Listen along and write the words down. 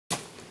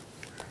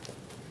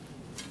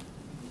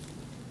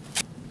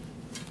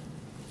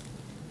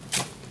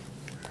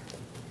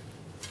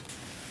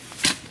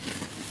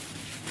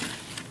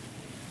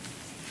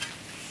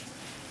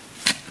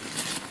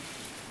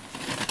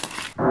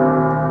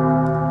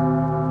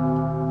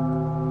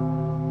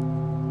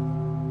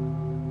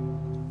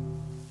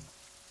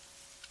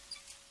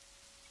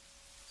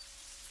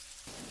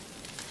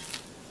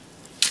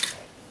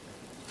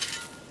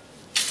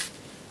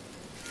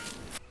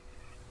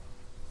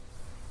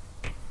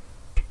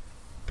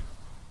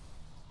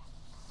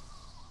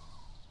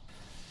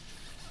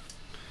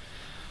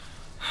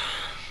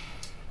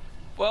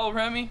Well,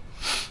 Remy,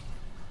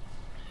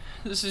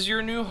 this is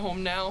your new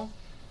home now.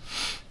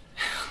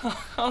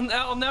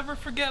 I'll never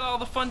forget all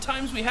the fun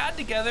times we had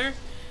together.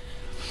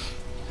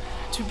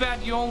 Too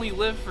bad you only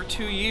lived for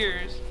 2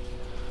 years.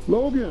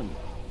 Logan,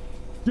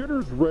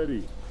 dinner's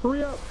ready.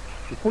 Hurry up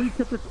before you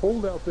catch a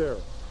cold out there.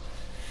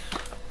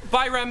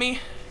 Bye, Remy.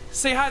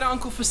 Say hi to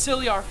Uncle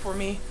Faciliar for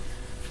me.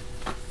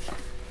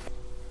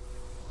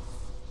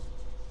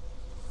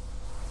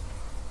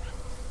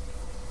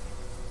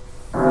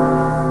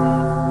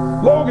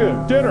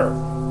 Logan, dinner!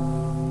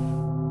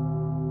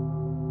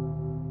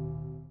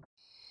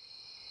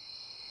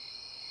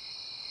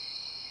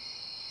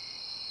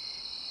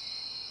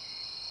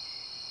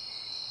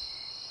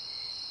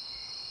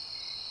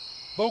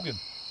 Logan,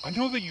 I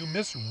know that you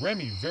miss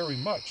Remy very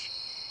much,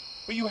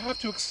 but you have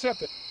to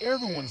accept that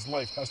everyone's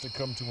life has to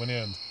come to an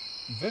end,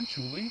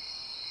 eventually.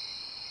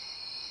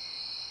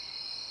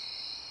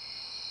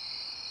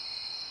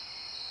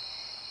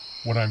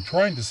 What I'm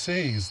trying to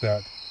say is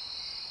that,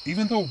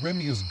 even though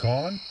Remy is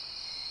gone,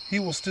 he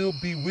will still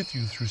be with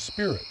you through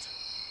spirit.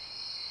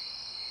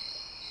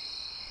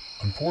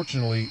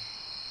 Unfortunately,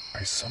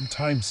 I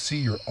sometimes see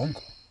your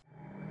uncle.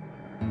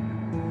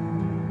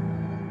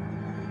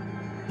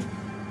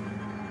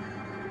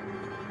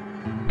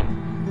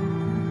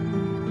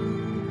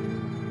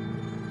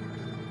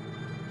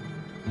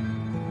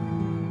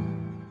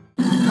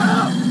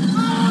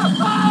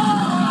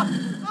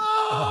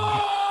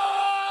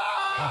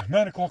 Oh,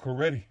 9 o'clock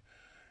already.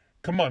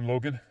 Come on,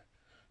 Logan.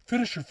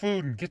 Finish your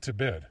food and get to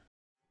bed.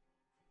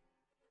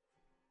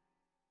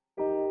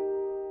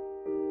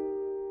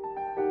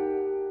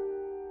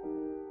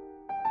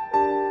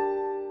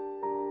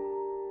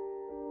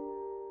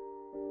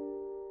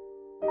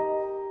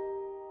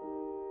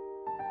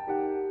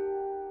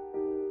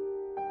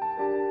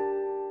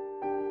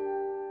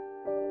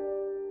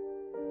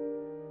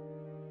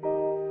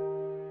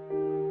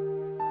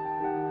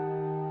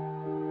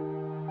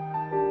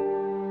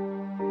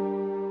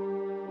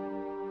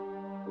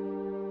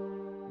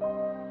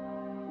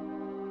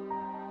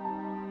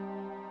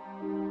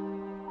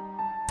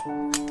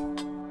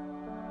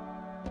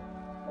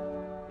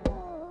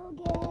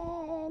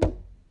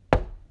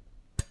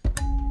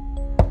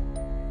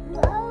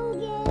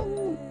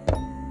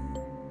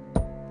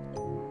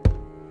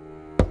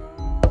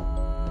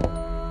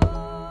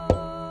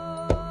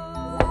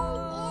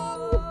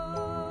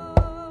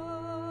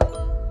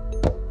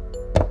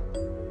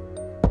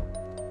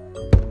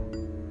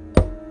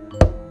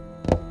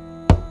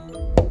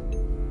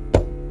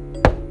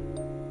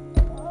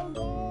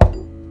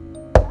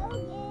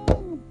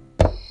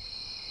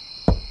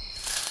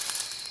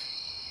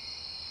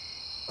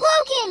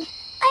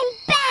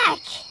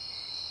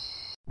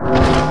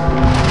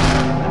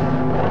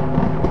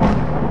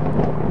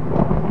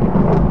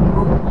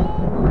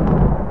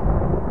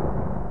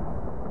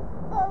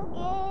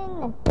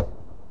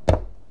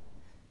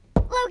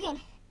 Logan,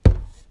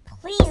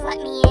 please let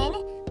me in.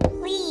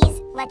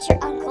 Please let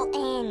your uncle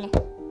in.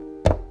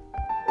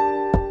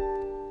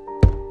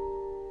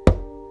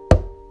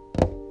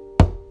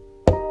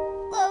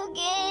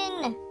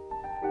 Logan!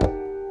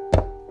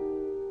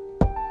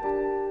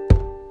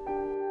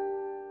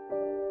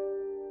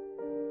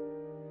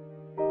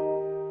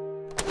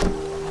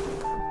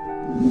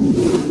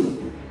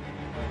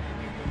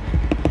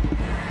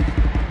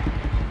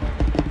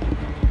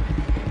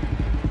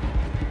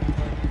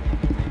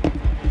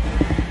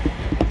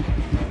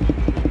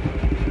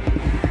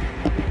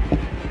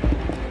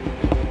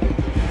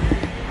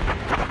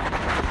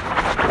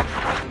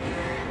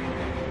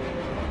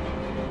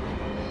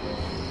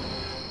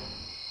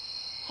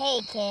 Hey,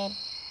 kid.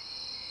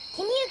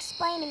 Can you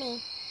explain to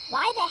me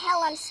why the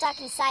hell I'm stuck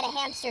inside a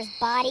hamster's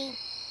body?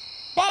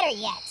 Better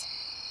yet,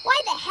 why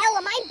the hell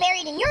am I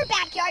buried in your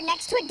backyard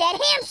next to a dead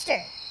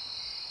hamster?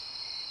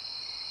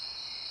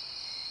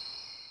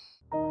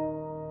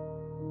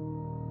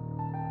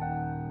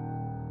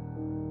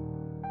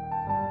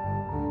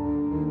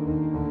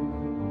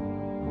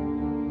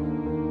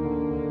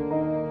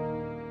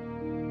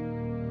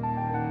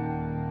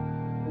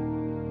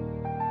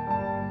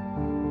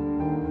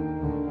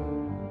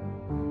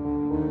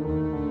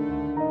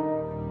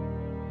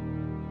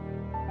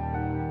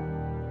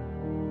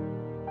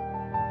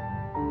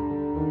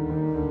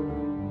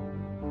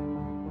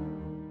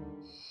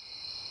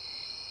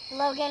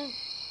 Logan,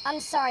 I'm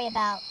sorry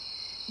about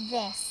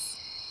this.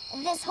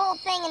 This whole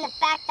thing and the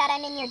fact that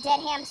I'm in your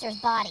dead hamster's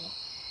body.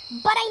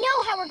 But I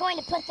know how we're going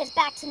to put this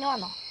back to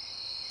normal.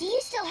 Do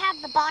you still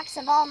have the box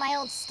of all my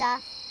old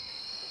stuff?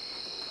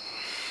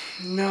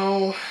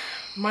 No,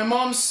 my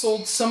mom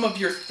sold some of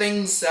your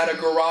things at a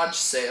garage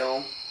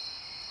sale.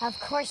 Of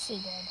course she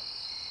did.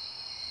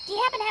 Do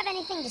you happen to have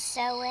anything to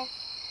sew with?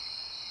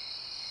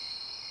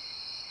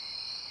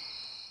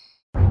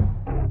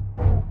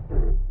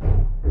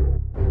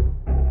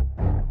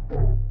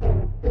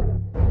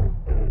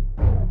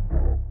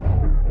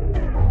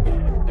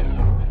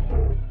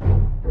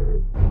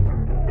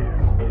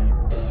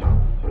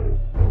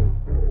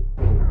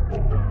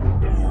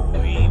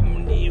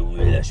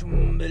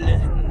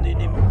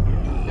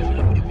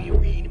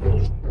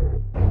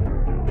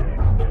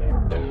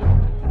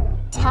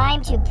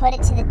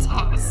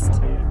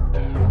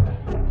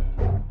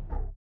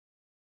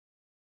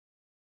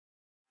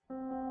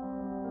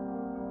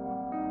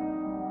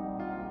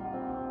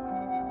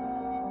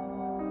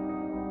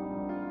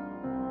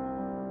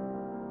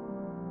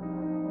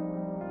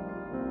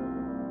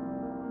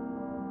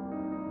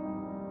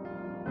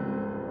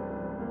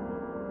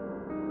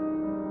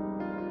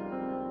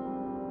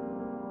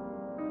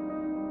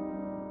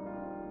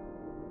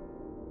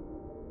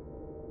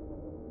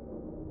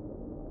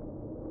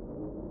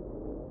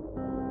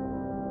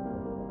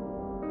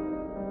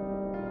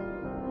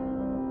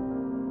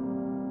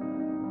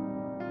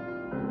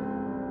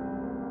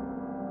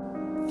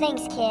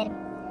 Thanks, kid.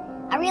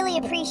 I really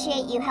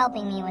appreciate you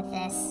helping me with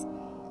this.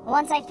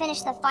 Once I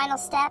finish the final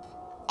step,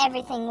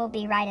 everything will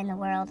be right in the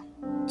world.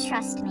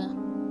 Trust me.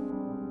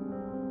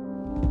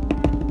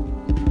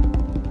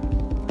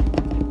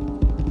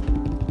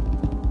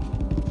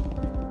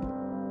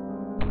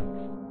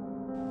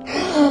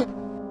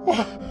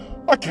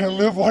 I can't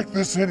live like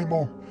this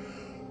anymore.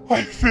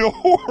 I feel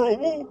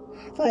horrible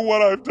for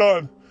what I've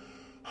done.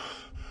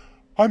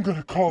 I'm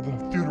gonna call the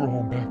funeral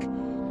home back.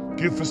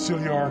 Give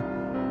Faciliar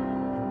a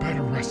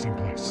better resting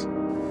place.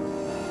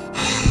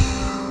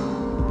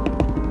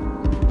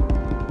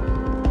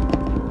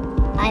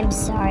 I'm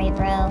sorry,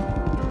 bro.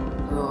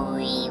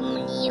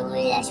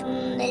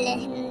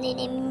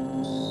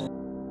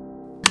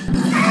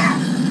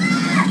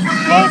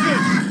 Logan!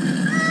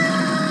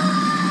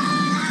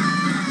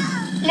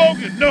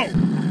 Logan, no!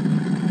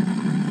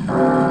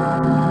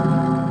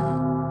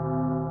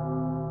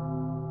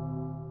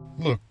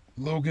 Look,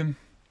 Logan,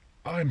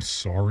 I'm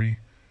sorry.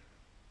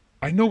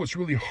 I know it's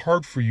really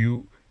hard for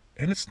you,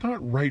 and it's not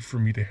right for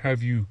me to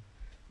have you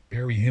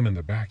bury him in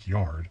the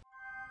backyard.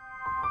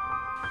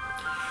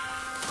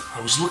 I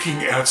was looking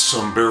at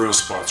some burial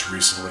spots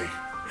recently,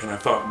 and I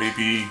thought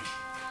maybe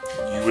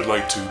you would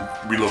like to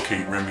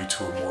relocate Remy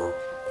to a more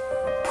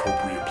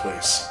appropriate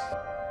place.